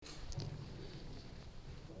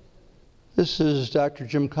This is Dr.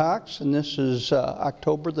 Jim Cox, and this is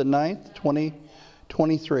October the 9th,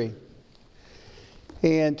 2023.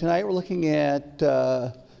 And tonight we're looking at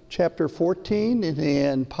chapter 14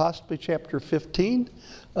 and possibly chapter 15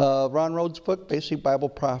 of Ron Rhodes' book, Basic Bible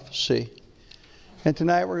Prophecy. And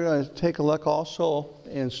tonight we're going to take a look also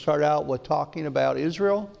and start out with talking about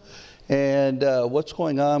Israel and what's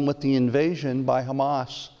going on with the invasion by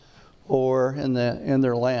Hamas or in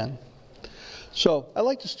their land. So I'd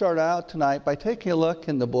like to start out tonight by taking a look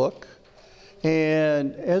in the book.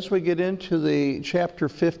 And as we get into the chapter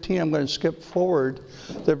 15, I'm going to skip forward.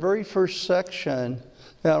 The very first section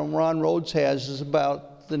that Ron Rhodes has is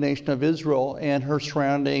about the nation of Israel and her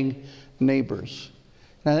surrounding neighbors.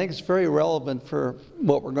 And I think it's very relevant for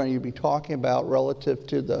what we're going to be talking about relative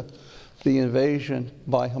to the invasion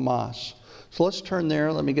by Hamas. So let's turn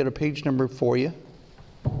there. Let me get a page number for you.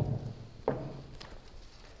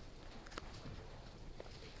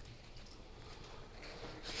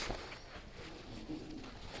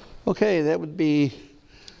 Okay, that would be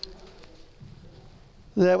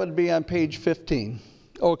on page 15.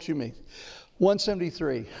 Oh, excuse me,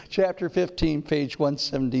 173. Chapter 15, page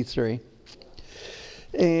 173.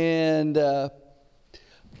 And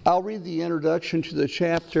I'll read the introduction to the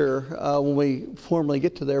chapter when we formally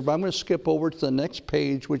get to there, but I'm going to skip over to the next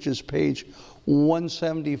page, which is page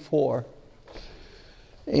 174.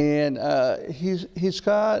 And he's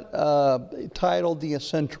got titled The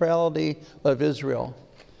Centrality of Israel.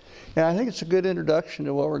 And I think it's a good introduction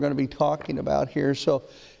to what we're going to be talking about here. So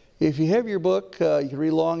if you have your book, you can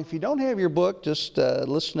read along. If you don't have your book, just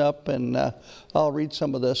listen up and I'll read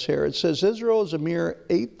some of this here. It says, Israel is a mere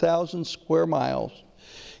 8,000 square miles.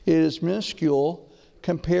 It is minuscule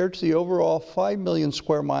compared to the overall 5 million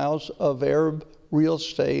square miles of Arab real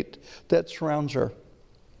estate that surrounds her.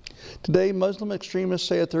 Today, Muslim extremists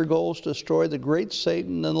say that their goal is to destroy the great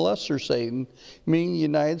Satan and the lesser Satan, meaning the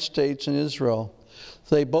United States and Israel.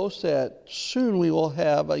 They boast that soon we will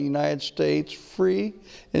have a United States free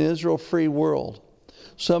and Israel free world.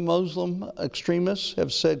 Some Muslim extremists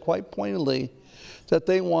have said quite pointedly that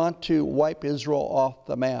they want to wipe Israel off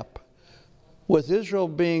the map. With Israel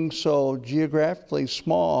being so geographically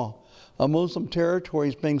small, a Muslim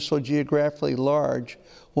territories being so geographically large,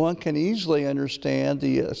 one can easily understand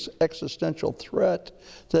the existential threat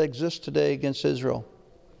that exists today against Israel.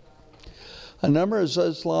 A number of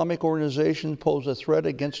Islamic organizations pose a threat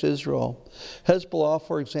against Israel. Hezbollah,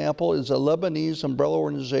 for example, is a Lebanese umbrella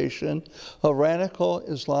organization of radical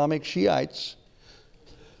Islamic Shiites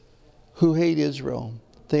who hate Israel.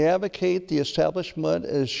 They advocate the establishment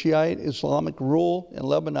of Shiite Islamic rule in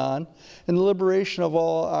Lebanon and the liberation of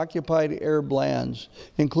all occupied Arab lands,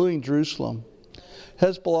 including Jerusalem.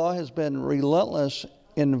 Hezbollah has been relentless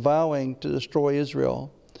in vowing to destroy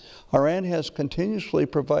Israel. Iran has continuously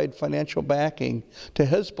provided financial backing to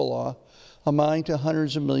Hezbollah, amounting to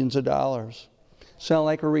hundreds of millions of dollars. Sound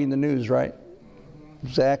like we're reading the news, right?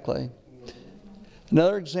 Exactly.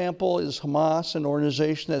 Another example is Hamas, an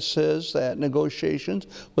organization that says that negotiations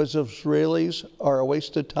with Israelis are a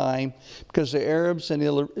waste of time because the Arabs and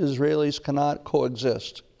Israelis cannot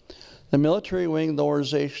coexist. The military wing of the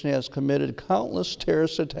organization has committed countless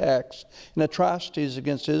terrorist attacks and atrocities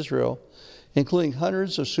against Israel, including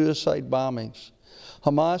hundreds of suicide bombings.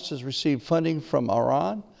 Hamas has received funding from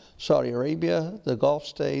Iran, Saudi Arabia, the Gulf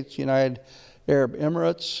states, United Arab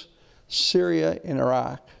Emirates, Syria, and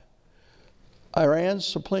Iraq. Iran's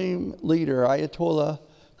supreme leader, Ayatollah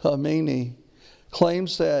Khamenei,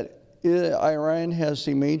 claims that Iran has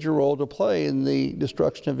a major role to play in the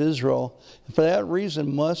destruction of Israel, and for that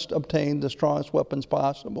reason must obtain the strongest weapons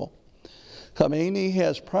possible. Khamenei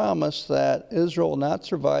has promised that Israel will not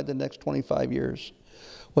survive the next 25 years.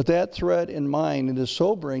 With that threat in mind, it is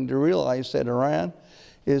sobering to realize that Iran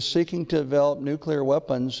is seeking to develop nuclear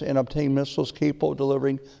weapons and obtain missiles capable of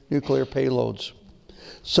delivering nuclear payloads.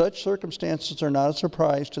 Such circumstances are not a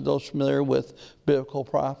surprise to those familiar with biblical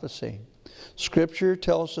prophecy. Scripture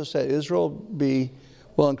tells us that Israel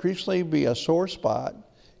will increasingly be a sore spot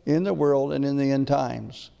in the world and in the end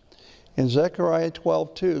times. In Zechariah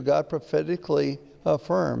 12:2, God prophetically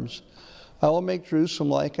affirms, I will make Jerusalem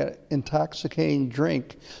like an intoxicating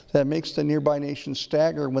drink that makes the nearby nations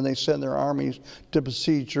stagger when they send their armies to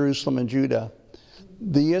besiege Jerusalem and Judah.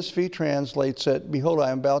 The ESV translates it, behold,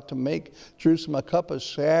 I am about to make Jerusalem a cup of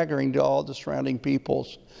staggering to all the surrounding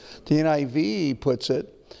peoples. The NIV puts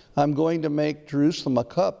it, I'm going to make Jerusalem a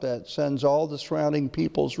cup that sends all the surrounding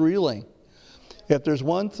peoples reeling. If there's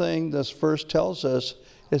one thing this verse tells us,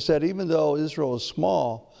 is that even though Israel is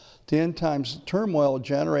small, the end times turmoil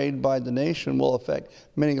generated by the nation will affect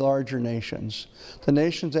many larger nations. The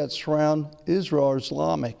nations that surround Israel are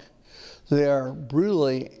Islamic. They are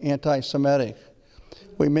brutally anti-Semitic.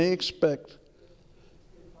 We may expect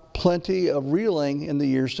plenty of reeling in the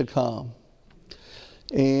years to come.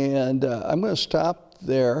 And I'm going to stop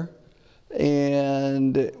there,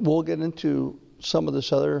 and we'll get into some of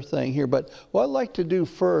this other thing here. But what I'd like to do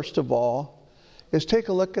first of all is take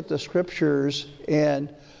a look at the scriptures and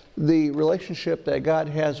the relationship that God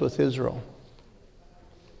has with Israel.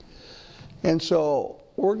 And so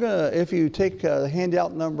we're going to, if you take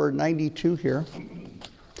handout number 92 here,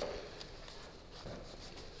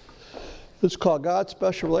 it's called God's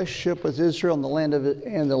Special Relationship with Israel and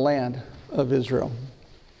the Land of Israel.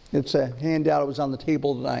 It's a handout. It was on the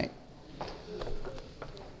table tonight.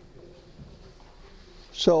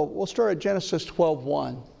 So we'll start at Genesis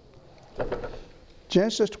 12:1.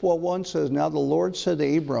 Genesis 12:1 says, "Now the Lord said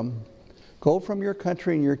to Abram, go from your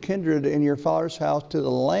country and your kindred and your father's house to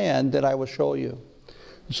the land that I will show you."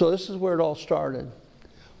 So this is where it all started.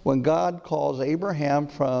 When God calls Abraham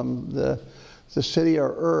from the city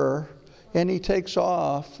of Ur, and he takes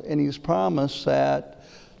off, and he's promised that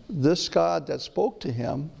this God that spoke to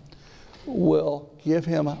him will give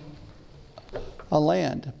him a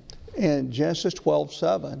land. In Genesis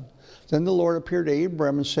 12:7, then the Lord appeared to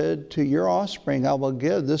Abram and said, "To your offspring I will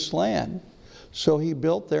give this land." So he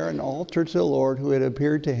built there an altar to the Lord who had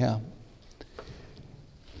appeared to him.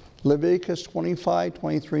 Leviticus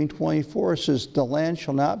 25:23 and 24 says, "The land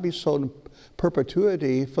shall not be sold in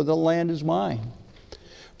perpetuity, for the land is mine.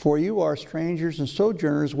 For you are strangers and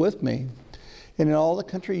sojourners with me, and in all the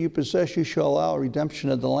country you possess you shall allow redemption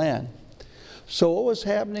of the land." So what was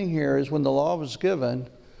happening here is when the law was given,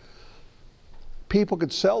 people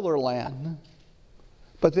could sell their land,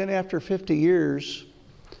 but then after 50 years,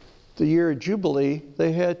 the year of Jubilee,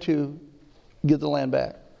 they had to give the land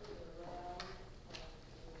back.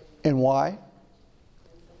 And why?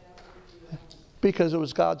 Because it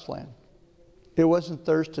was God's land. It wasn't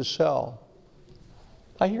theirs to sell.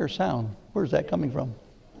 I hear a sound. Where's that coming from?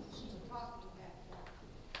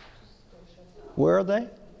 Where are they?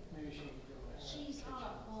 She's on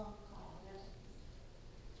a phone call.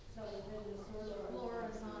 So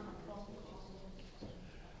Laura's on a phone call.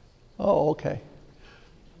 Oh, okay.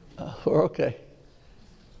 Okay.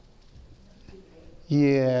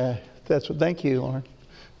 Yeah, that's what. Thank you, Lauren.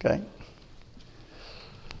 Okay.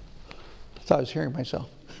 I thought I was hearing myself.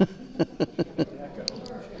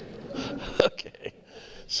 Okay.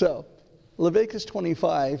 So, Leviticus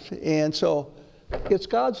 25, and so it's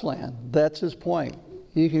God's land. That's his point.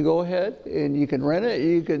 You can go ahead and you can rent it,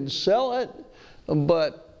 you can sell it,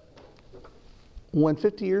 but when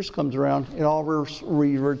 50 years comes around, it all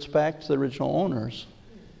reverts back to the original owners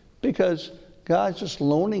because God's just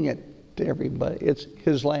loaning it to everybody. It's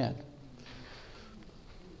his land.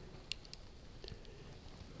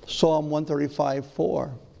 Psalm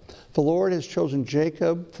 135:4. The Lord has chosen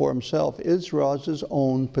Jacob for himself, Israel as his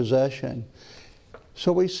own possession.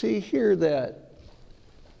 So we see here that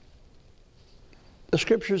the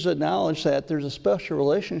scriptures acknowledge that there's a special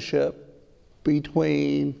relationship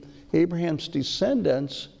between Abraham's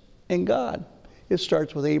descendants and God. It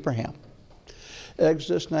starts with Abraham.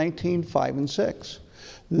 Exodus 19:5 and 6.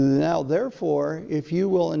 Now therefore, if you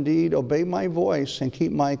will indeed obey my voice and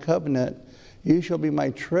keep my covenant, you shall be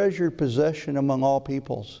my treasured possession among all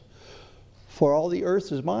peoples. For all the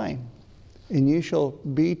earth is mine, and you shall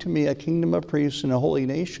be to me a kingdom of priests and a holy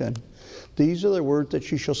nation. These are the words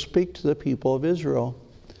that you shall speak to the people of Israel.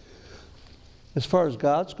 As far as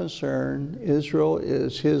God's concerned, Israel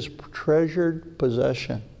is his treasured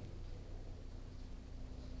possession.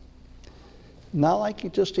 Not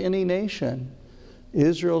like just any nation.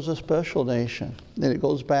 Israel's a special nation. And it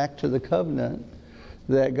goes back to the covenant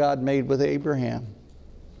that God made with Abraham.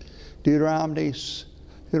 Deuteronomy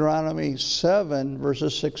 7,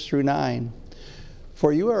 verses 6 through 9.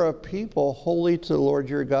 For you are a people holy to the Lord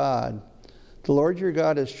your God. The Lord your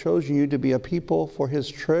God has chosen you to be a people for his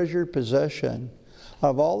treasured possession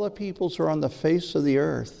of all the peoples who are on the face of the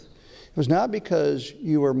earth. It was not because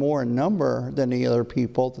you were more in number than any other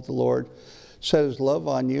people that the Lord set his love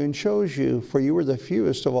on you and chose you, for you were the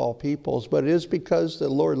fewest of all peoples, but it is because the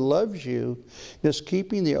Lord loves you, is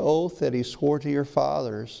keeping the oath that he swore to your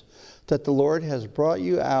fathers, that the Lord has brought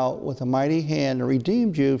you out with a mighty hand and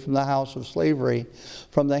redeemed you from the house of slavery,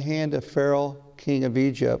 from the hand of Pharaoh, king of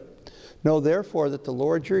Egypt. Know therefore that the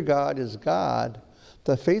Lord your God is God,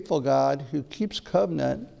 the faithful God who keeps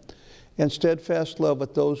covenant and steadfast love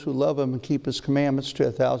with those who love him and keep his commandments to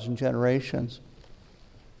 1,000 generations.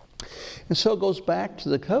 And so it goes back to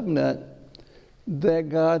the covenant that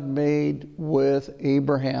God made with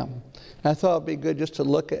Abraham. And I thought it'd be good just to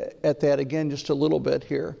look at that again just a little bit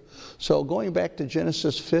here. So going back to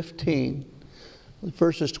Genesis 15,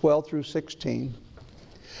 verses 12 through 16.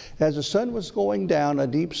 As the sun was going down, a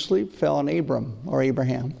deep sleep fell on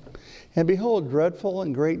Abraham. And behold, dreadful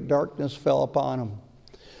and great darkness fell upon him.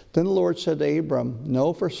 Then the Lord said to Abram,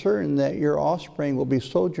 know for certain that your offspring will be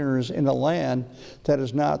sojourners in a land that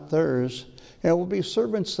is not theirs, and will be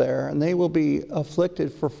servants there, and they will be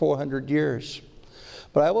afflicted for 400 years.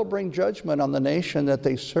 But I will bring judgment on the nation that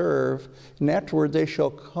they serve, and afterward they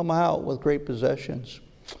shall come out with great possessions.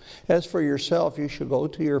 As for yourself, you shall go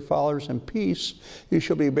to your fathers in peace. You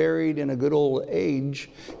shall be buried in a good old age,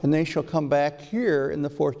 and they shall come back here in the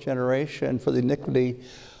fourth generation, for the iniquity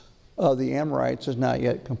of the Amorites is not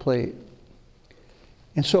yet complete.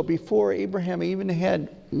 And so before Abraham even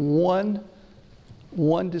had one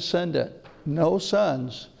descendant, no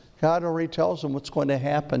sons, God already tells him what's going to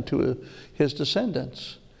happen to his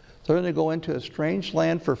descendants. They're going to go into a strange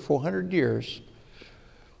land for 400 years.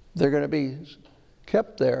 They're going to be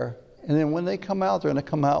kept there, and then when they come out, they're going to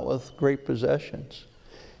come out with great possessions.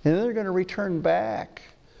 And then they're going to return back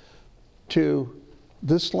to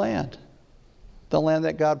this land, the land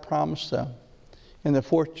that God promised them in the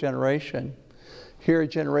fourth generation. Here, a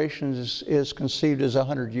generation is conceived as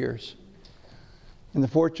 100 years. In the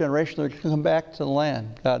fourth generation, they're going to come back to the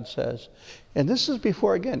land, God says. And this is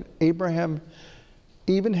before, again, Abraham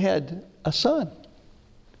even had a son.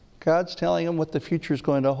 God's telling him what the future is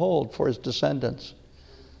going to hold for his descendants.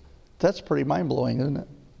 That's pretty mind-blowing, isn't it?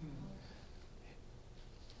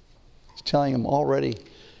 He's telling him already,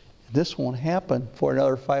 this won't happen for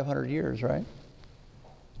another 500 years, right?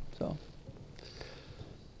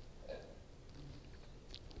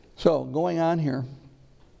 So going on here,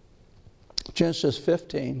 Genesis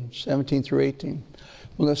 15, 17 through 18.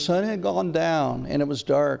 When the sun had gone down and it was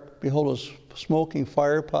dark, behold, a smoking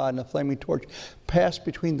fire pot and a flaming torch passed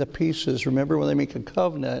between the pieces. Remember, when they make a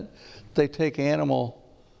covenant, they take animal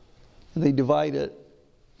and they divide it,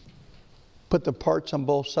 put the parts on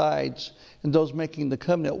both sides, and those making the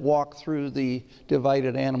covenant walk through the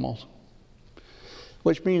divided animals.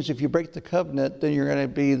 Which means if you break the covenant, then you're going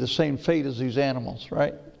to be the same fate as these animals,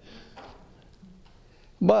 right?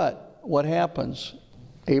 But what happens?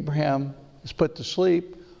 Abraham is put to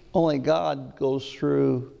sleep. Only God goes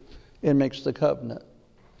through and makes the covenant.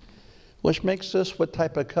 Which makes this what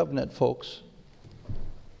type of covenant, folks?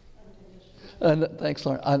 Thanks,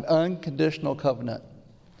 Lauren. An unconditional covenant.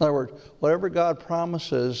 In other words, whatever God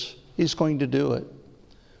promises, He's going to do it,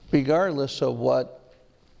 regardless of what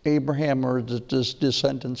Abraham or his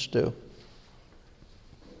descendants do.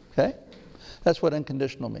 Okay? That's what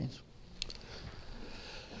unconditional means.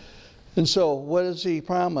 And so, what does he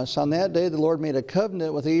promise? On that day, the Lord made a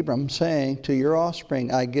covenant with Abram, saying, to your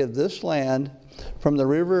offspring, I give this land from the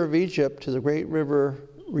river of Egypt to the great river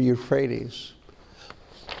Euphrates.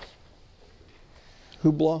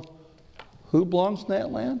 Who belongs to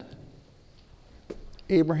that land?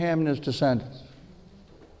 Abraham and his descendants.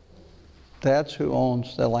 That's who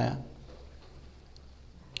owns the land.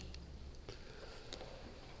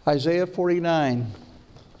 Isaiah 49,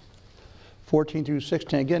 14 through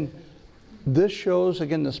 16. Again, this shows,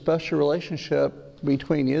 the special relationship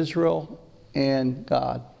between Israel and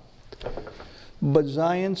God. But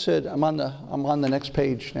Zion said, I'm on the next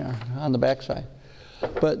page now, on the backside.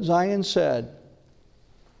 But Zion said,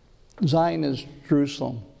 Zion is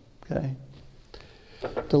Jerusalem, okay?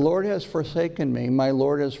 The Lord has forsaken me, my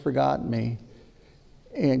Lord has forgotten me.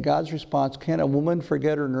 And God's response, can a woman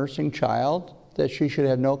forget her nursing child, that she should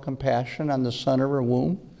have no compassion on the son of her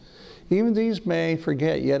womb? Even these may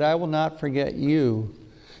forget, yet I will not forget you.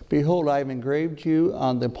 Behold, I have engraved you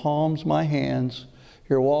on the palms of my hands.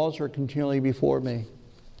 Your walls are continually before me.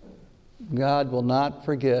 God will not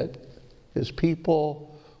forget His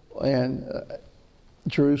people and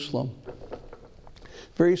Jerusalem.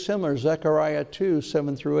 Very similar, Zechariah 2,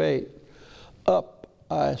 7 through 8. Up,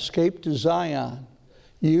 I escaped to Zion,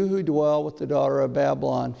 you who dwell with the daughter of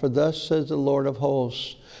Babylon. For thus says the Lord of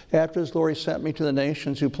hosts, after His glory sent me to the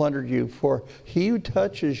nations who plundered you. For he who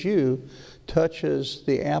touches you touches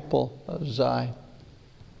the apple of his eye.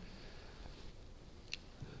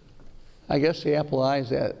 I guess the apple eye is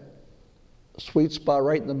that sweet spot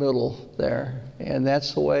right in the middle there. And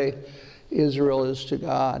that's the way Israel is to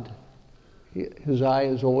God. His eye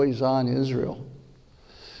is always on Israel.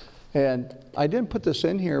 And I didn't put this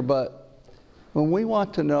in here, but when we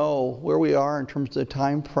want to know where we are in terms of the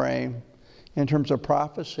time frame, in terms of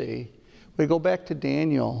prophecy, we go back to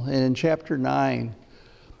Daniel. And in chapter 9,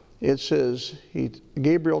 it says,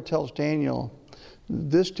 Gabriel tells Daniel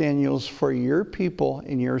this, Daniel's for your people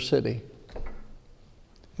in your city.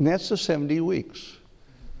 And that's the 70 weeks.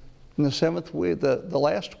 And the seventh week, the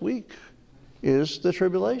last week is the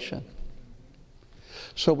tribulation.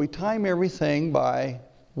 So we time everything by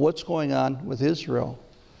what's going on with Israel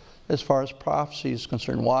as far as prophecy is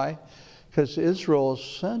concerned. Why? Because Israel is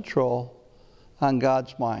central on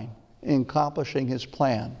God's mind in accomplishing his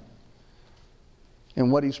plan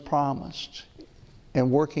and what he's promised and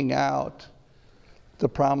working out the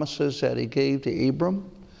promises that he gave to Abram,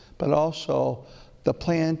 but also the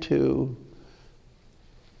plan to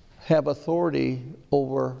have authority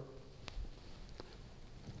over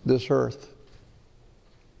this earth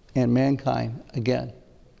and mankind again.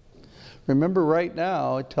 Remember, right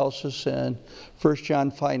now, it tells us in 1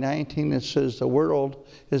 John 5:19, it says the world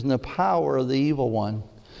is in the power of the evil one.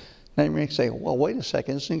 Now you may say, well, wait a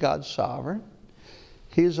second, isn't God sovereign?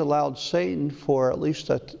 He's allowed Satan for at least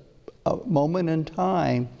a moment in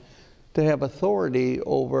time to have authority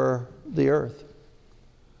over the earth.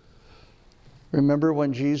 Remember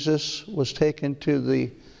when Jesus was taken to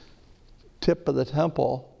the tip of the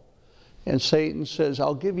temple and Satan says,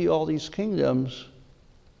 I'll give you all these kingdoms,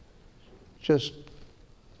 just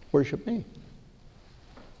worship me.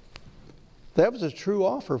 That was a true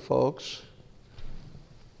offer, folks.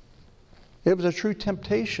 It was a true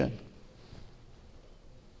temptation.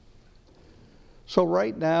 So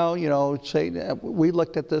right now, Satan, we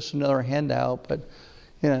looked at this in another handout, but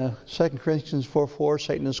 2 Corinthians 4:4,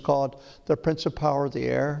 Satan is called the prince of power of the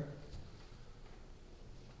air.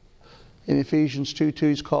 In Ephesians 2:2,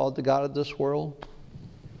 he's called the god of this world.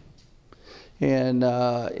 In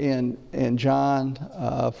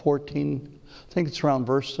John 14, I think it's around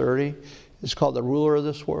verse 30, it's called the ruler of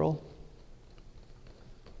this world.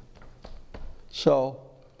 So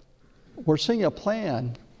we're seeing a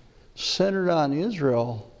plan centered on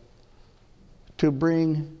Israel to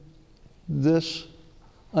bring this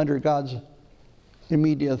under God's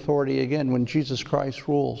immediate authority again when Jesus Christ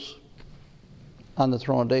rules on the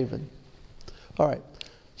throne of David. All right,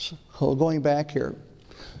 so going back here.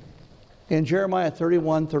 In Jeremiah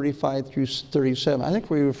 31, 35 through 37, I think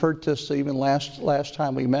we referred to this even last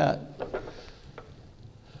time we met.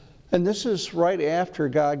 And this is right after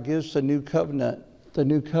God gives the new covenant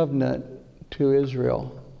to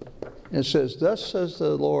Israel. It says, thus says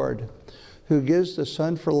the Lord, who gives the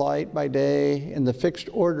sun for light by day and the fixed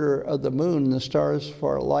order of the moon and the stars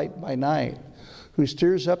for light by night, who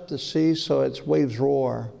stirs up the sea so its waves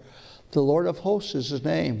roar. The Lord of hosts is his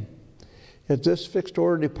name. If this fixed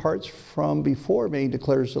order departs from before me,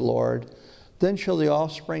 declares the Lord, then shall the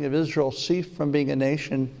offspring of Israel cease from being a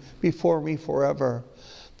nation before me forever.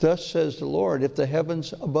 Thus says the Lord, if the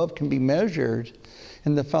heavens above can be measured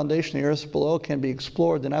and the foundation of the earth below can be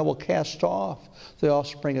explored, then I will cast off the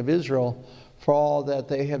offspring of Israel for all that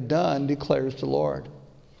they have done, declares the Lord.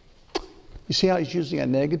 You see how he's using a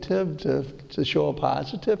negative to show a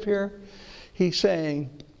positive here? He's saying,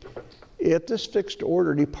 if this fixed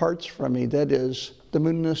order departs from me, that is, the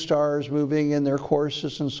moon and the stars moving in their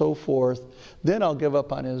courses and so forth, then I'll give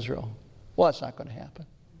up on Israel. Well, that's not going to happen.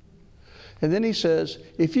 And then he says,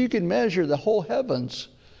 if you can measure the whole heavens,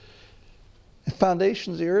 the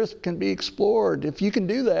foundations of the earth can be explored. If you can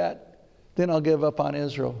do that, then I'll give up on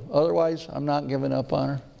Israel. Otherwise, I'm not giving up on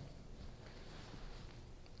her.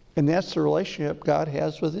 And that's the relationship God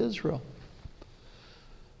has with Israel.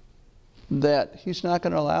 That he's not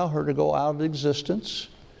going to allow her to go out of existence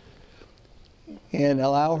and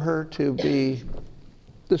allow her to be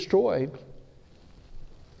destroyed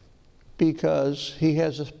because he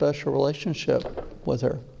has a special relationship with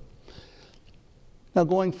her. Now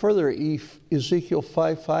going further, Ezekiel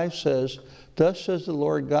 5:5 says, thus says the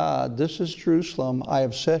Lord God, this is Jerusalem, I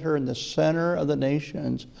have set her in the center of the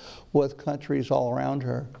nations with countries all around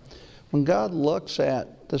her. When God looks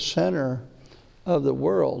at the center of the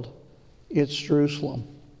world, it's Jerusalem.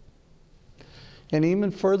 And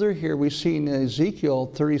even further here, we see in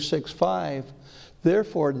Ezekiel 36:5,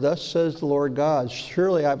 therefore, thus says the Lord God,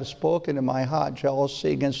 surely I have spoken in my hot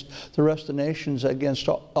jealousy against the rest of the nations, against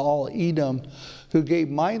all Edom, who gave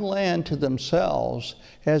my land to themselves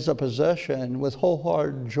as a possession with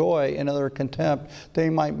wholehearted joy and utter contempt, they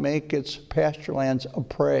might make its pasture lands a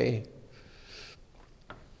prey.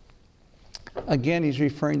 Again, he's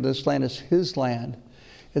referring to this land as his land.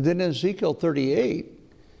 And then in Ezekiel 38,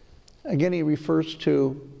 again he refers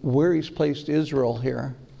to where he's placed Israel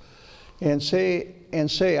here. And say,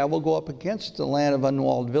 I will go up against the land of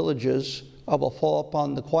unwalled villages. I will fall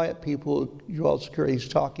upon the quiet people who dwell securely. He's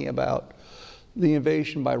talking about the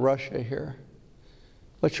invasion by Russia here,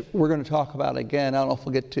 which we're going to talk about again. I don't know if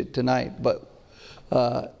we'll get to it tonight, but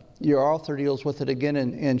your author deals with it again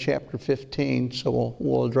in chapter 15, so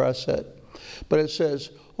we'll address it. But it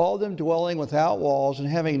says, all of them dwelling without walls and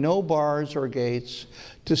having no bars or gates,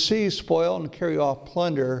 to seize, spoil, and carry off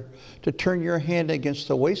plunder, to turn your hand against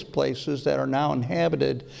the waste places that are now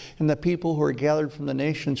inhabited, and the people who are gathered from the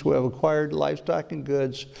nations who have acquired livestock and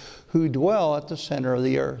goods, who dwell at the center of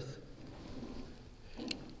the earth.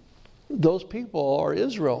 Those people, or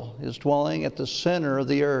Israel, is dwelling at the center of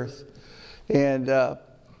the earth. And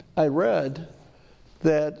I read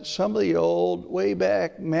that some of the old, way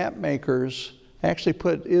back map makers actually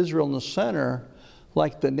put Israel in the center,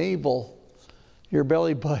 like the navel, your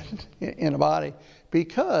belly button in a body,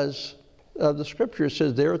 because the scripture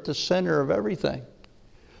says they're at the center of everything.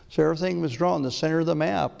 So everything was drawn. The center of the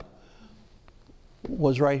map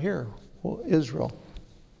was right here, Israel.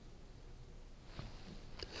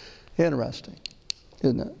 Interesting,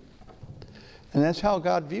 isn't it? And that's how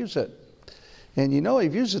God views it. And you know He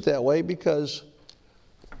views it that way because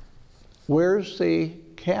where's the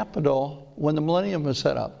capital when the millennium was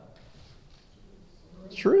set up?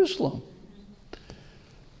 Jerusalem.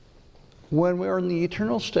 When we're in the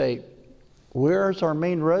eternal state, where is our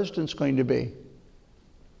main residence going to be?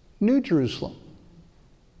 New Jerusalem.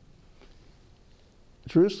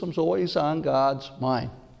 Jerusalem's always on God's mind.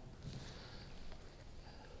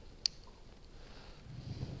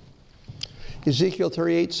 Ezekiel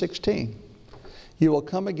 38:16. You will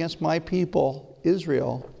come against my people,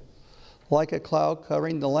 Israel, like a cloud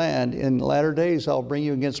covering the land. In latter days I'll bring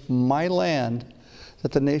you against my land,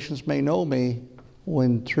 that the nations may know me,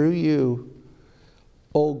 when through you,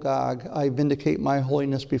 O Gog, I vindicate my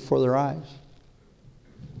holiness before their eyes.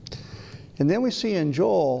 And then we see in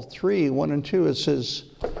Joel 3:1 and 2, it says,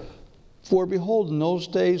 for behold, in those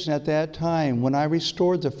days and at that time, when I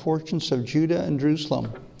restored the fortunes of Judah and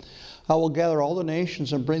Jerusalem, I will gather all the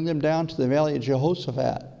nations and bring them down to the valley of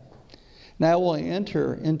Jehoshaphat. And I will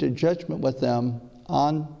enter into judgment with them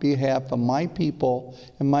on behalf of my people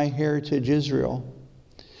and my heritage Israel,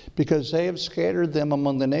 because they have scattered them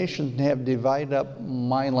among the nations and have divided up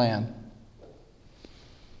my land.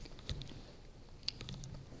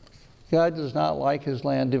 God does not like His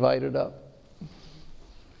land divided up.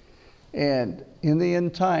 And in the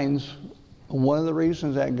end times, one of the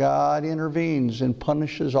reasons that God intervenes and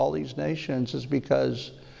punishes all these nations is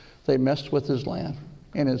because they messed with His land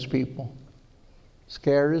and His people.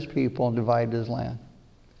 Scared His people and divided His land.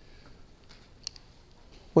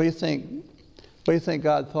 What do you think? What do you think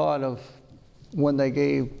God thought of when they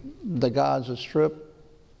gave the gods a strip?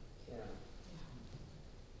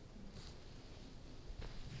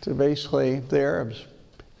 To basically the Arabs.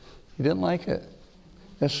 He didn't like it.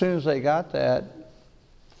 As soon as they got that,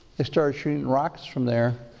 they started shooting rockets from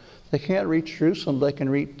there. They can't reach Jerusalem, they can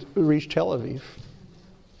reach Tel Aviv.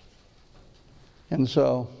 And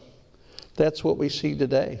so that's what we see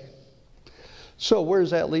today. So where does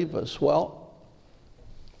that leave us? Well,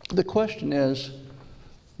 the question is,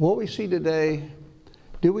 what we see today,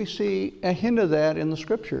 do we see a hint of that in the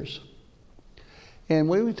scriptures? And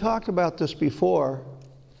when we talked about this before,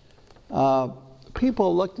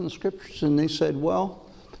 people looked in the scriptures and they said, well,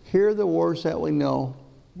 here are the wars that we know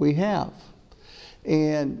we have.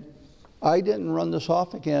 And I didn't run this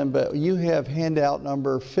off again, but you have handout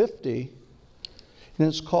number 50, and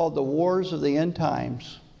it's called The Wars of the End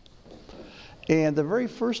Times. And the very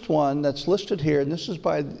first one that's listed here, and this is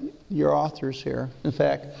by your authors here. In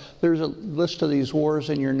fact, there's a list of these wars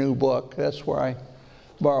in your new book. That's where I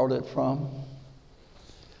borrowed it from.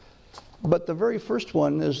 But the very first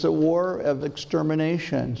one is the War of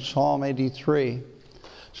Extermination, Psalm 83.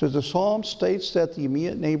 So the psalm states that the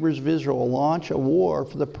immediate neighbors of Israel will launch a war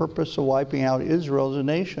for the purpose of wiping out Israel as a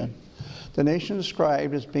nation. The nation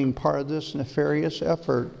described as being part of this nefarious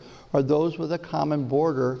effort are those with a common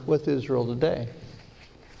border with Israel today.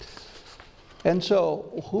 And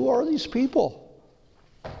so, who are these people?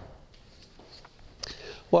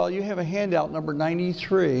 Well, you have a handout number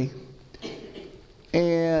 93,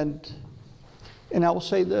 and I will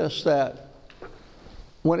say this, that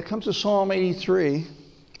when it comes to Psalm 83,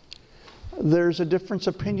 there's a difference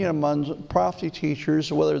of opinion among prophecy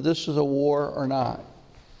teachers whether this is a war or not.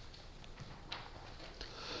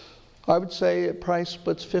 I would say it probably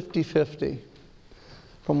splits 50-50.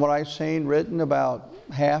 From what I've seen written, about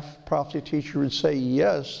half prophecy teachers would say,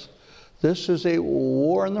 yes, this is a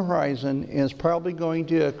war on the horizon, and it's probably going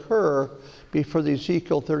to occur before the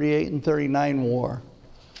Ezekiel 38 and 39 war,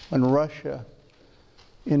 when Russia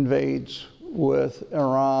invades with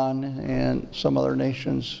Iran and some other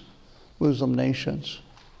nations, Muslim nations.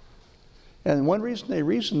 And one reason they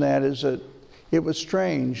reason that is that it was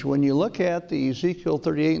strange. When you look at the Ezekiel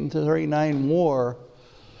 38 and 39 war,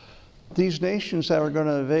 these nations that are going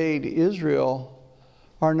to invade Israel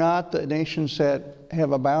are not the nations that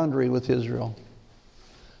have a boundary with Israel.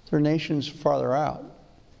 They're nations farther out.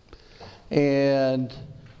 And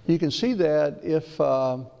you can see that if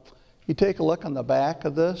you take a look on the back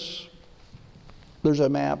of this. There's a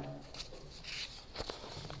map.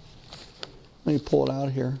 Let me pull it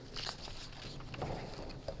out here.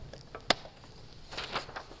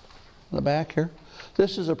 On the back here.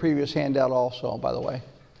 This is a previous handout also, by the way.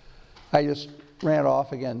 I just ran it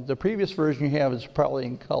off again. The previous version you have is probably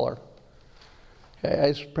in color. Okay,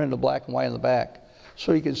 I just printed a black and white on the back.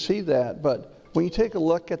 So you can see that. But when you take a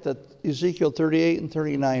look at the Ezekiel 38 and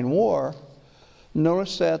 39 war,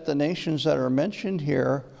 notice that the nations that are mentioned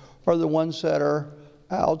here are the ones that are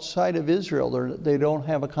outside of Israel. They don't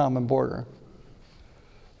have a common border.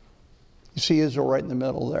 You see Israel right in the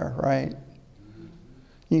middle there, right?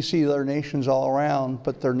 You see other nations all around,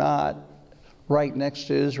 but they're not right next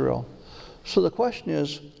to Israel. So the question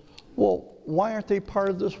is, well, why aren't they part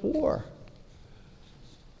of this war?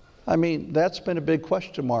 I mean, that's been a big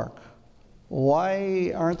question mark.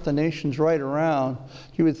 Why aren't the nations right around?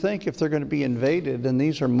 You would think if they're going to be invaded, and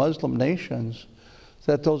these are Muslim nations,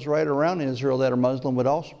 that those right around Israel that are Muslim would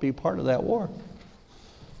also be part of that war.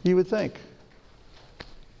 You would think.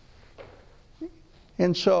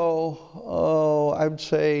 And so, I would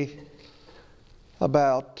say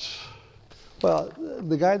about, well,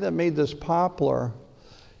 the guy that made this popular,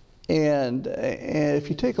 and if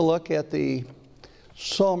you take a look at the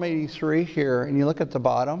Psalm 83 here, and you look at the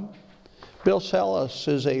bottom, Bill Sellis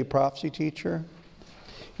is a prophecy teacher.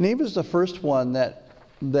 And he was the first one that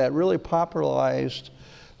really popularized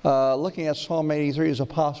looking at Psalm 83 as a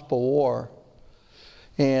possible war.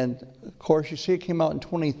 And, of course, you see it came out in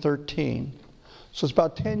 2013. So it's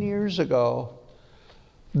about 10 years ago,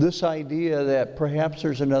 this idea that perhaps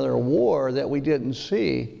there's another war that we didn't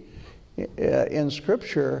see in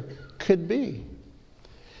Scripture could be.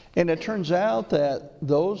 And it turns out that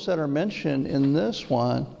those that are mentioned in this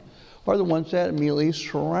one are the ones that immediately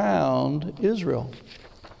surround Israel.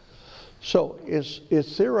 So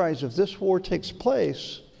it's theorized if this war takes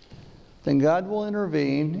place, then God will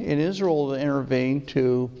intervene and Israel will intervene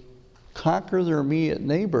to conquer their immediate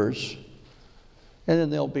neighbors, and then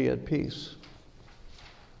they'll be at peace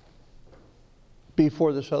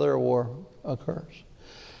before this other war occurs.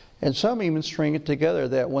 And some even string it together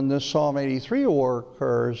that when this Psalm 83 war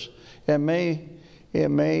occurs, it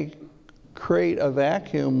may create a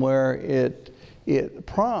vacuum where it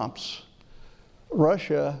prompts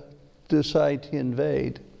Russia to decide to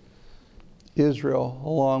invade Israel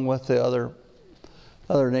along with the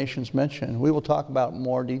other nations mentioned. We will talk about it in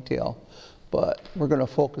more detail, but we're going to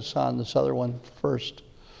focus on this other one first.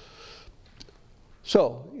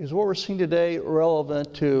 So, is what we're seeing today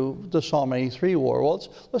relevant to the Psalm 83 war? Well,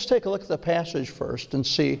 let's take a look at the passage first and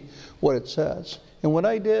see what it says. And what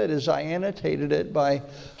I did is I annotated it by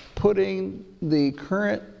putting the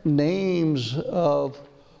current names of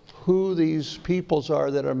who these peoples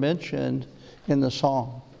are that are mentioned in the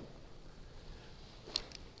psalm.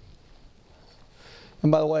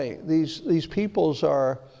 And by the way, these peoples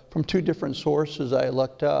are from two different sources I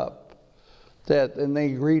looked up, and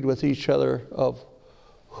they agreed with each other of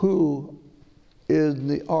who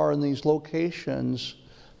are in these locations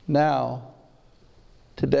now,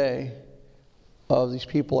 today, of these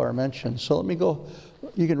people are mentioned. So let me go,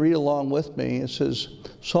 you can read along with me. It says,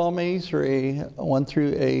 Psalm 83, 1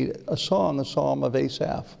 through 8, a psalm of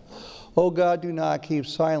Asaph. O God, do not keep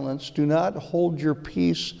silence. Do not hold your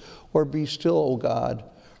peace or be still, O God.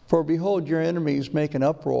 For behold, your enemies make an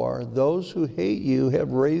uproar. Those who hate you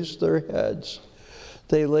have raised their heads.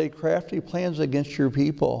 They lay crafty plans against your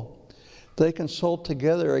people. They consult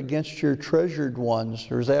together against your treasured ones.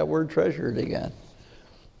 There's that word treasured again.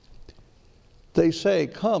 They say,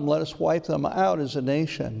 come, let us wipe them out as a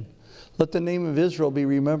nation. Let the name of Israel be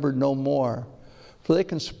remembered no more. For they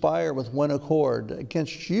conspire with one accord.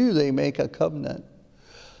 Against you they make a covenant.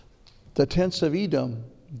 The tents of Edom,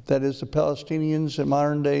 that is the Palestinians in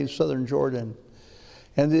modern-day southern Jordan,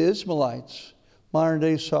 and the Ishmaelites,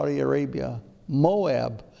 modern-day Saudi Arabia,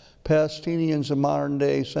 Moab, Palestinians in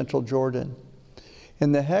modern-day central Jordan,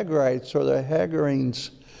 and the Hagarites, or the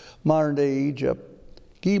Hagarenes, modern-day Egypt,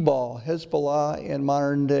 Gebal, Hezbollah in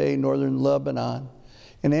modern-day northern Lebanon,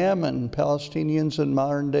 and Ammon, Palestinians in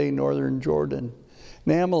modern-day northern Jordan,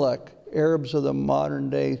 and Amalek, Arabs of the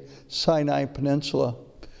modern-day Sinai Peninsula,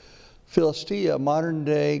 Philistia,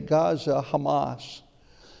 modern-day Gaza, Hamas,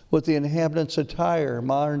 with the inhabitants of Tyre,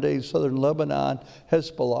 modern-day southern Lebanon,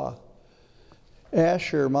 Hezbollah,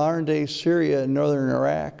 Asher, modern-day Syria and northern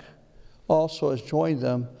Iraq, also has joined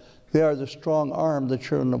them. They are the strong arm, the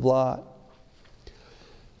children of Lot.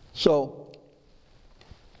 So,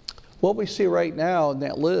 what we see right now in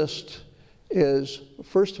that list is,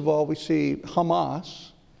 first of all, we see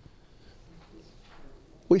Hamas.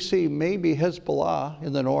 We see maybe Hezbollah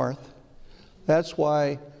in the north. That's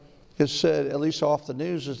why it's said, at least off the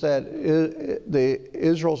news, is that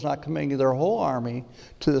Israel's not committing their whole army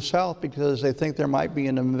to the south because they think there might be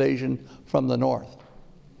an invasion from the north.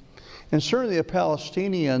 And certainly the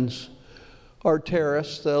Palestinians are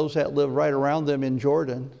terrorists, those that live right around them in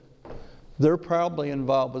Jordan. They're probably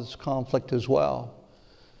involved with this conflict as well.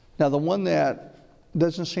 Now, the one that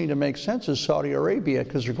doesn't seem to make sense is Saudi Arabia,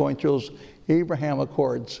 because they're going through those Abraham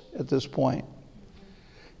Accords at this point.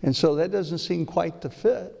 And so that doesn't seem quite to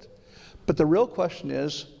fit. But the real question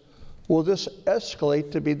is, will this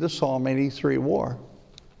escalate to be the Psalm 83 war?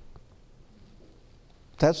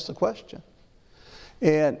 That's the question.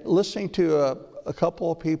 And listening to a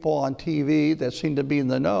couple of people on TV that seem to be in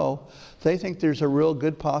the know, they think there's a real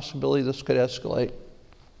good possibility this could escalate.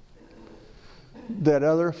 That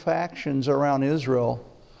other factions around Israel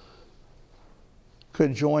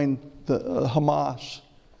could join the Hamas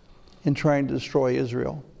in trying to destroy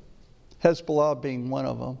Israel. Hezbollah being one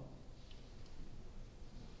of them.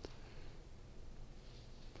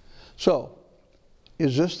 So,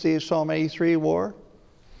 is this the Psalm 83 war?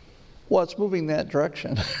 Well, it's moving that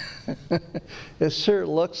direction. It sure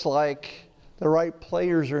looks like the right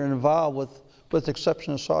players are involved, with the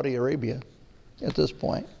exception of Saudi Arabia at this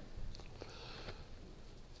point.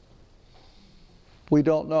 We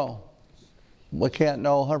don't know. We can't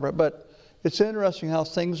know 100%. But it's interesting how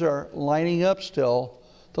things are lining up still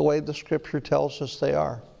the way the Scripture tells us they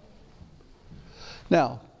are.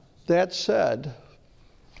 Now, that said,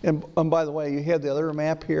 and by the way, you have the other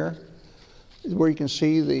map here where you can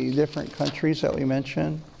see the different countries that we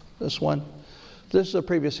mentioned. This one. This is a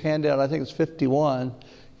previous handout. I think it's 51.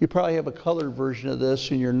 You probably have a colored version of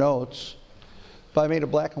this in your notes. But I made a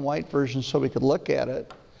black and white version so we could look at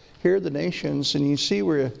it. Here are the nations, and you see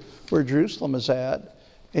where Jerusalem is at.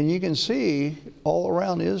 And you can see all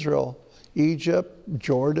around Israel, Egypt,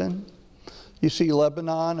 Jordan. You see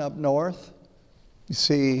Lebanon up north. You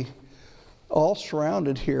see all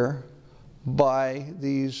surrounded here by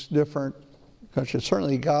these different countries.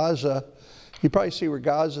 Certainly Gaza. You probably see where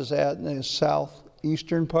Gaza's at in the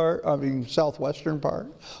southwestern part,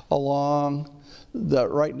 along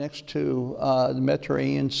right next to the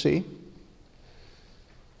Mediterranean Sea.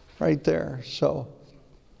 Right there. So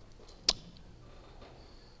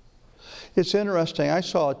it's interesting. I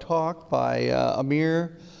saw a talk by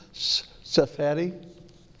Amir Tsarfati,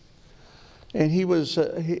 and he was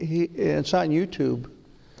it's on YouTube,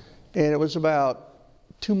 and it was about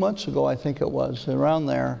 2 months ago, I think it was, around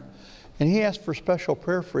there. And he asked for special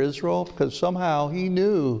prayer for Israel because somehow he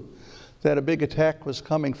knew that a big attack was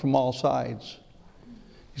coming from all sides.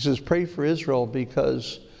 He says, pray for Israel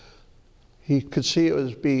because he could see it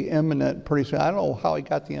was be imminent pretty soon. I don't know how he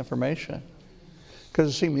got the information because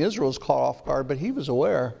it seemed Israel was caught off guard, but he was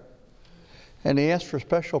aware. And he asked for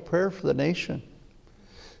special prayer for the nation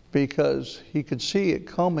because he could see it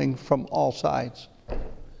coming from all sides.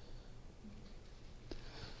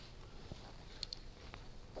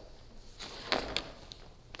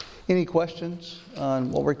 Any questions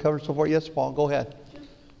on what we covered so far? Yes, Paul, go ahead.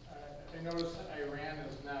 I noticed Iran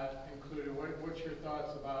is not included. What's your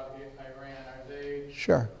thoughts about Iran? Are they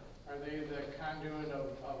Sure. Are they the conduit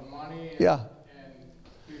of money? Yeah. And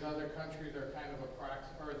these other countries are kind of a proxy,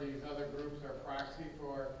 or these other groups are proxy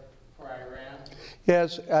for Iran?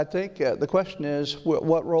 Yes, I think the question is,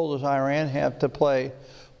 what role does Iran have to play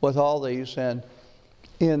with all these? And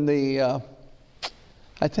in the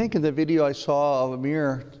I think in the video I saw of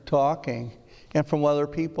Amir talking, and from other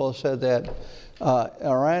people said that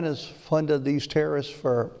Iran has funded these terrorists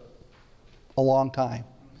for a long time.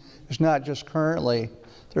 It's not just currently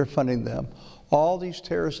they're funding them. All these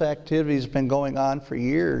terrorist activities have been going on for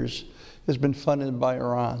years, has been funded by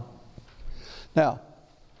Iran. Now,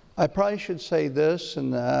 I probably should say this,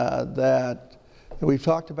 and that we've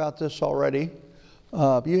talked about this already.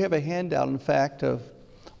 You have a handout, in fact, of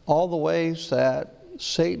all the ways that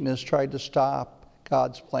Satan has tried to stop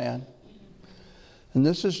God's plan. And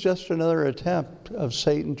this is just another attempt of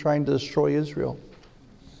Satan trying to destroy Israel.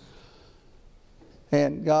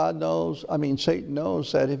 And Satan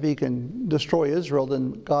knows that if he can destroy Israel,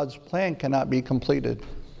 then God's plan cannot be completed.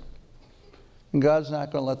 And God's not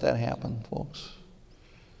going to let that happen, folks.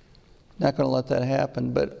 Not going to let that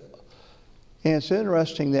happen. And it's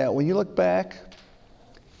interesting that when you look back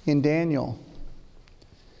in Daniel,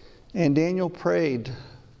 and Daniel prayed,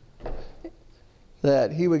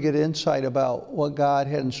 that he would get insight about what God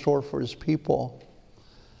had in store for his people.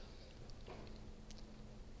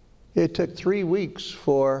 It took 3 weeks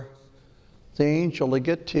for the angel to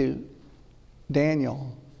get to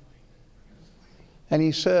Daniel. And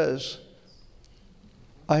he says,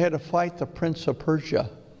 I had to fight the prince of Persia.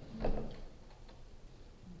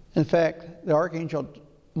 In fact, the archangel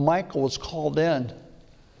Michael was called in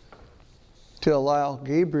to allow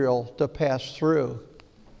Gabriel to pass through.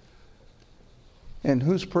 And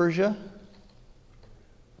who's Persia?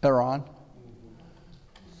 Iran.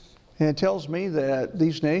 And it tells me that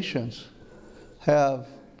these nations have,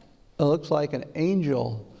 it looks like, an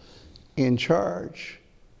angel in charge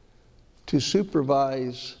to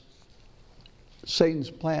supervise Satan's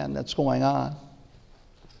plan that's going on.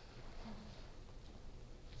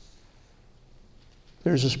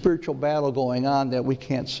 There's a spiritual battle going on that we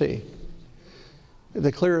can't see.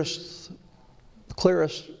 The clearest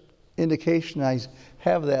indication I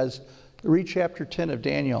have of that is read chapter 10 of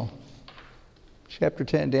Daniel. Chapter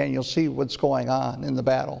 10 of Daniel, see what's going on in the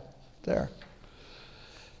battle there.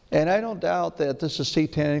 And I don't doubt that this is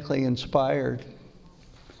satanically inspired.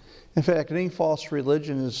 In fact, any false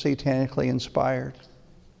religion is satanically inspired.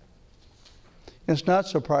 It's not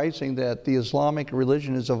surprising that the Islamic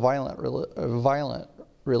religion is a violent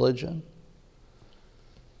religion.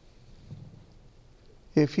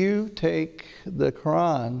 If you take the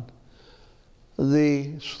Quran,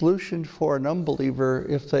 the solution for an unbeliever,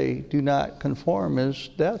 if they do not conform, is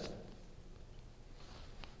death.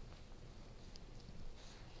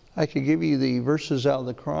 I could give you the verses out of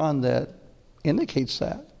the Quran that indicates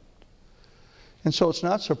that. And so it's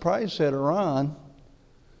not surprised that Iran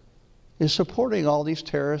is supporting all these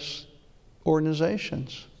terrorist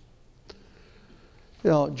organizations. You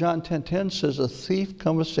know, John 10:10 says, a thief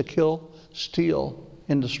cometh to kill, steal,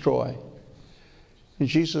 and destroy. And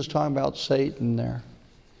Jesus is talking about Satan there.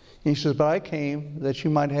 And he says, but I came that you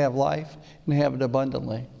might have life and have it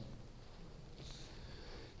abundantly.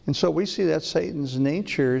 And so we see that Satan's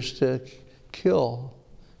nature is to kill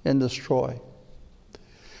and destroy.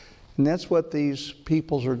 And that's what these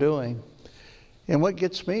peoples are doing. And what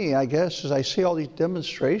gets me, I guess, is I see all these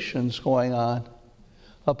demonstrations going on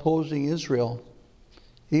opposing Israel.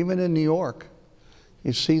 Even in New York,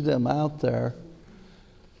 you see them out there.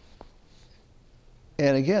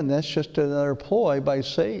 And again, that's just another ploy by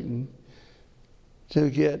Satan to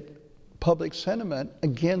get public sentiment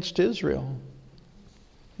against Israel.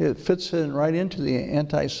 It fits in right into the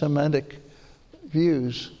anti-Semitic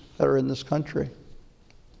views that are in this country.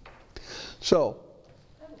 So,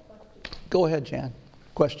 go ahead, Jan.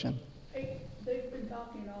 Question. They've been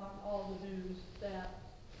talking on all the news that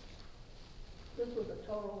this was a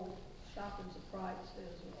total shock and surprise to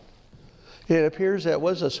Israel. It appears that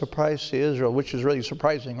was a surprise to Israel, which is really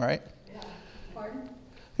surprising, right? Yeah. Pardon?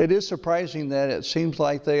 It is surprising that it seems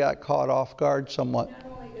like they got caught off guard somewhat.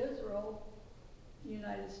 Not only Israel, the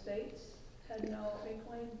United States had no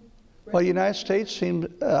inkling. Well, the United States seems,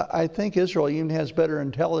 I think Israel even has better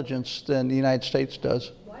intelligence than the United States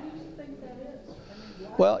does. Why do you think that is? I mean,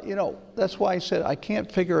 why? Well, you know, that's why I said I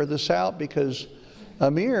can't figure this out, because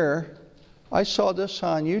Amir, I saw this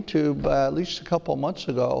on YouTube at least a couple of months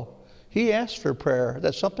ago. He asked for prayer,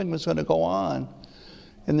 that something was going to go on,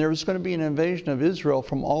 and there was going to be an invasion of Israel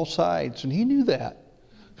from all sides, and he knew that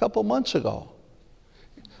a couple of months ago.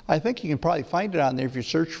 I think you can probably find it on there if you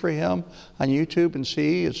search for him on YouTube and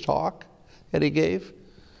see his talk that he gave.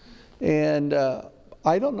 And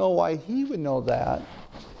I don't know why he would know that.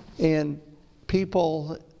 And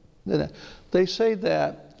people, they say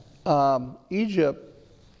that Egypt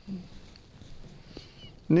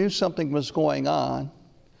knew something was going on,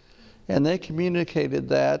 and they communicated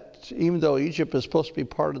that, even though Egypt is supposed to be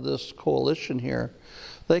part of this coalition here,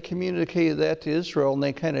 they communicated that to Israel, and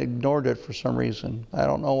they kind of ignored it for some reason. I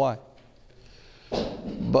don't know why.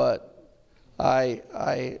 But I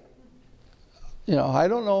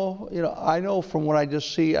don't know. You know, I know from what I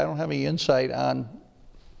just see, I don't have any insight on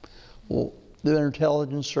their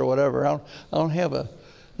intelligence or whatever. I don't have a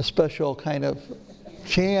special kind of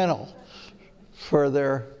channel for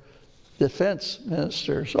their defense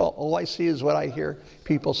ministers. All I see is what I hear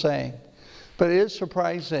people saying. But it is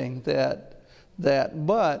surprising that,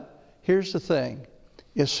 but here's the thing.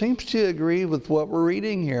 It seems to agree with what we're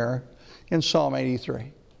reading here in Psalm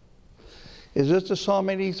 83. Is this the Psalm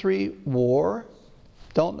 83 war?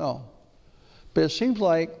 Don't know. But it seems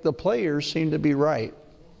like the players seem to be right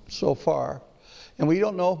so far. And we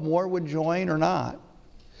don't know if more would join or not.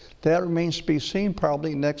 That remains to be seen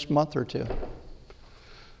probably next month or two.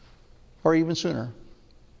 Or even sooner.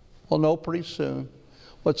 We'll know pretty soon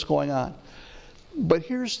what's going on. But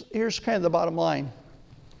here's kind of the bottom line.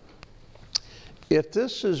 If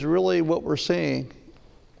this is really what we're seeing,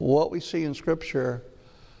 what we see in Scripture,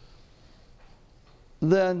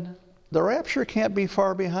 then the rapture can't be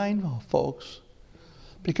far behind, folks.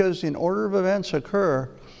 Because in order of events occur,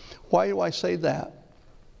 why do I say that?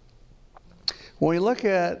 When we look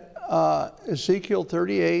at Ezekiel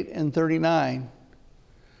 38 and 39,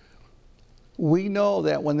 we know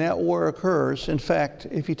that when that war occurs, in fact,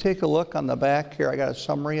 if you take a look on the back here, I got a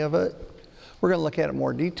summary of it. We're going to look at it in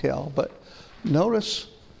more detail, but notice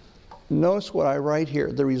what I write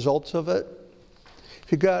here, the results of it.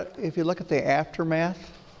 If you look at the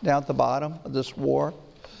aftermath down at the bottom of this war,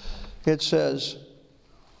 it says,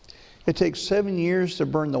 it takes 7 years to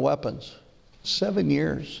burn the weapons. 7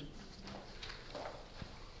 years.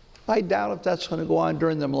 I doubt if that's going to go on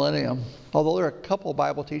during the millennium, although there are a couple of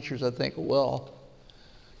Bible teachers that think it will,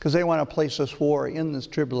 because they want to place this war in this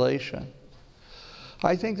tribulation.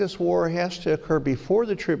 I think this war has to occur before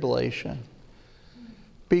the tribulation,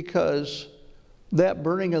 because that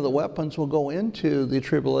burning of the weapons will go into the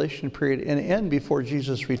tribulation period and end before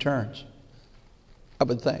Jesus returns, I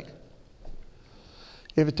would think.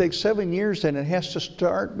 If it takes 7 years, then it has to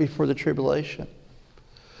start before the tribulation.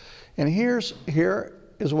 And here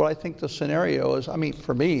is what I think the scenario is,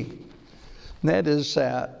 for me. And that is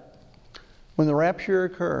that when the rapture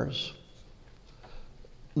occurs,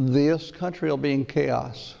 this country will be in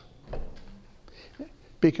chaos.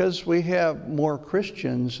 Because we have more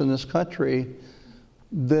Christians in this country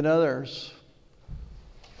than others,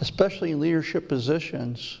 especially in leadership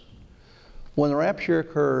positions, when the rapture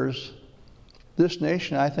occurs, this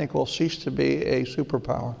nation, I think, will cease to be a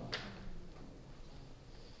superpower.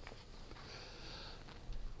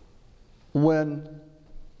 When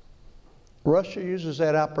Russia uses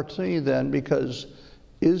that opportunity then, because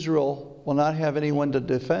Israel will not have anyone to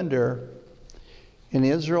defend her, and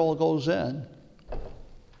Israel goes in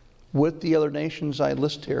with the other nations I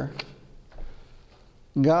list here,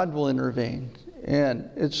 God will intervene. And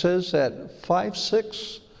it says that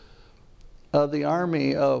 5/6 of the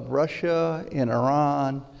army of Russia and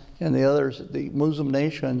Iran and the others, the Muslim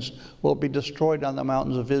nations, will be destroyed on the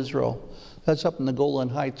mountains of Israel. That's up in the Golan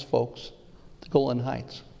Heights, folks. The Golan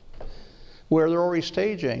Heights. Where they're already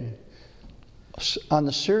staging. On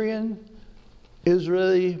the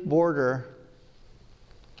Syrian-Israeli border,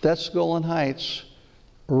 that's Golan Heights.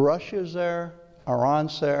 Russia's there,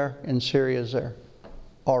 Iran's there, and Syria's there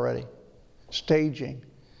already. Staging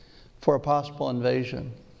for a possible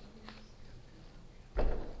invasion.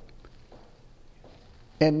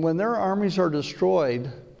 And when their armies are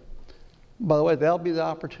destroyed, by the way, that'll be the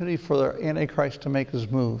opportunity for the Antichrist to make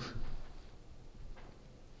his move.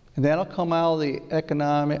 And that'll come out of the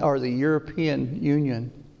the European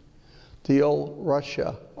Union, the old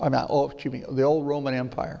Russia, the old Roman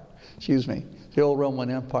Empire, the old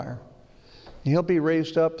Roman Empire. And he'll be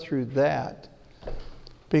raised up through that,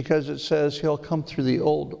 because it says he'll come through the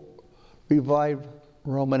old revived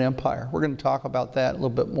Roman Empire. We're going to talk about that a little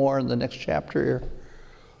bit more in the next chapter here.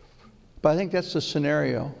 But I think that's the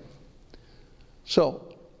scenario.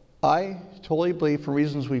 So I totally believe, for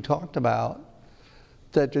reasons we talked about,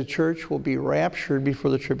 that the church will be raptured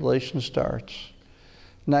before the tribulation starts.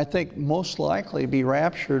 And I think most likely be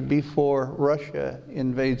raptured before Russia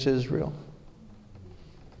invades Israel.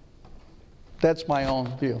 That's my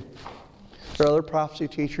own view. There are other prophecy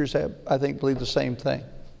teachers that I think believe the same thing.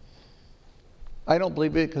 I don't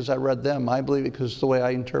believe it because I read them. I believe it because of the way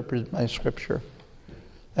I interpreted my scripture.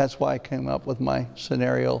 That's why I came up with my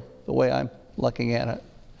scenario the way I'm looking at it.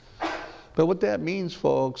 But what that means,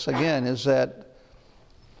 folks, again, is that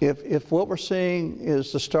if what we're seeing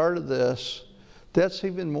is the start of this, that's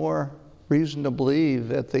even more reason to believe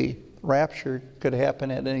that the rapture could happen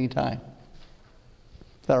at any time.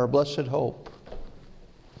 That our blessed hope,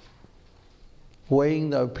 waiting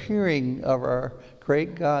the appearing of our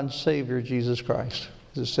great God and Savior, Jesus Christ,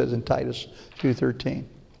 as it says in Titus 2:13,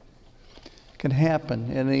 can happen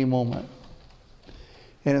at any moment.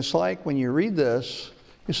 And it's like when you read this,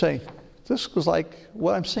 you say, this was like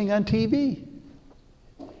what I'm seeing on TV.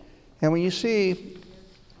 And when you see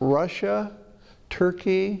Russia,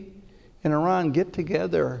 Turkey, and Iran get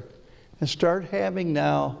together and start having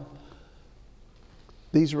now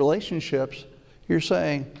these relationships, you're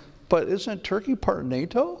saying, but isn't Turkey part of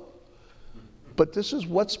NATO? But this is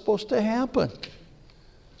what's supposed to happen.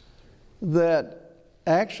 That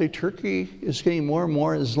actually Turkey is getting more and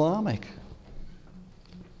more Islamic.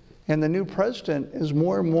 And the new president is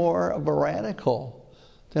more and more of a radical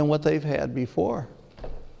than what they've had before.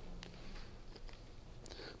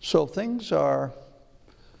 So things are,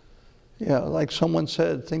 Yeah, like someone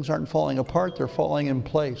said, things aren't falling apart, they're falling in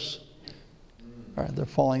place. All right, they're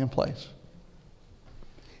falling in place.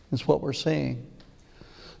 That's what we're seeing.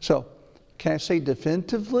 So, can I say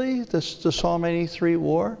definitively this the Psalm 83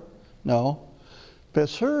 war? No. But it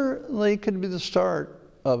certainly could be the start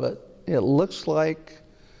of it. It looks like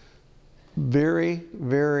very,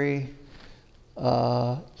 very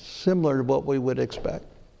similar to what we would expect.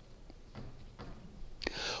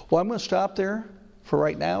 Well, I'm going to stop there for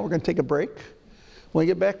right now. We're going to take a break. When we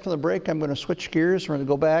get back from the break, I'm going to switch gears. We're going to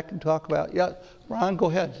go back and talk about, yeah, Ron, go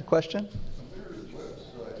ahead. Question?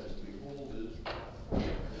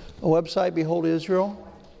 A website, Behold Israel?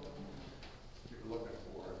 You're looking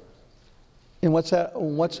for it. And what's that?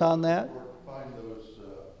 What's on that? Or find those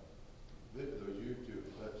YouTube,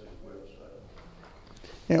 that's his website.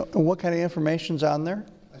 You know, and what kind of information's on there?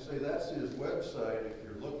 I say that's his website if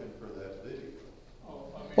you're looking for that video.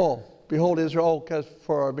 Oh, Behold Israel, oh, 'cause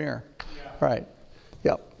for Amir. Yeah. Right.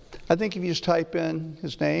 Yep. I think if you just type in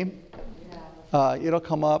his name, it'll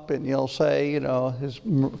come up and you'll say, you know, his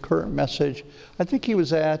current message. I think he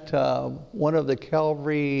was at one of the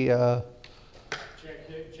Calvary, Jack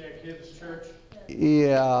Hibbs Church?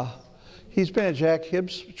 yeah. He's been at Jack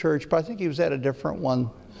Hibbs Church, but I think he was at a different one,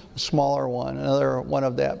 a smaller one, another one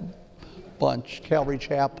of that bunch, Calvary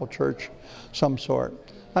Chapel Church, some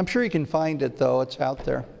sort. I'm sure you can find it, though. It's out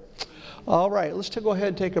there. All right, let's go ahead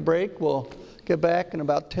and take a break. We'll get back in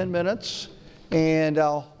about 10 minutes, and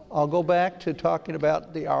I'll go back to talking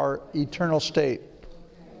about our eternal state.